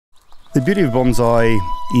The beauty of bonsai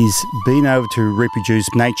is being able to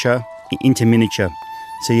reproduce nature into miniature.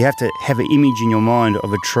 So you have to have an image in your mind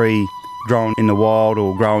of a tree growing in the wild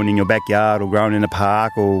or growing in your backyard or growing in a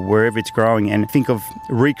park or wherever it's growing, and think of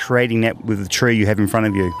recreating that with the tree you have in front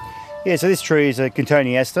of you. Yeah, so this tree is a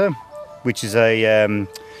Cotoneaster, which is a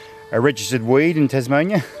registered weed in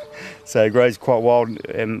Tasmania. So it grows quite wild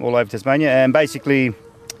all over Tasmania, and basically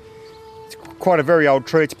it's quite a very old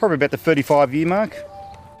tree. It's probably about the 35-year mark.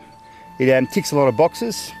 It ticks a lot of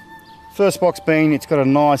boxes. First box being it's got a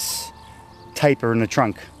nice taper in the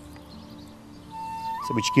trunk,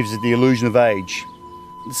 so which gives it the illusion of age.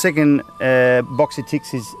 The second box it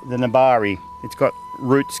ticks is the nabari. It's got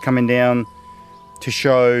roots coming down to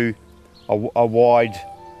show a wide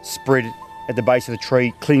spread at the base of the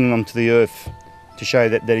tree, clinging onto the earth to show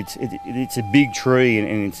that it's a big tree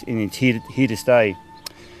and it's here to stay.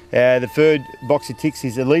 The third box it ticks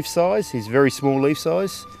is the leaf size, is very small leaf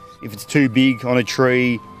size. If it's too big on a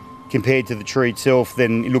tree compared to the tree itself,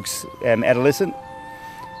 then it looks adolescent.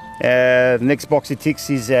 The next box it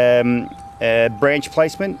ticks is branch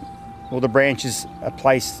placement. All the branches are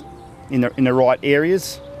placed in the right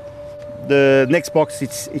areas. The next box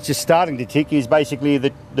it's just starting to tick is basically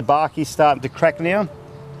the bark is starting to crack now.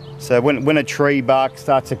 So when a tree bark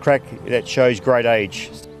starts to crack, that shows great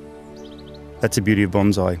age. That's the beauty of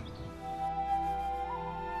bonsai.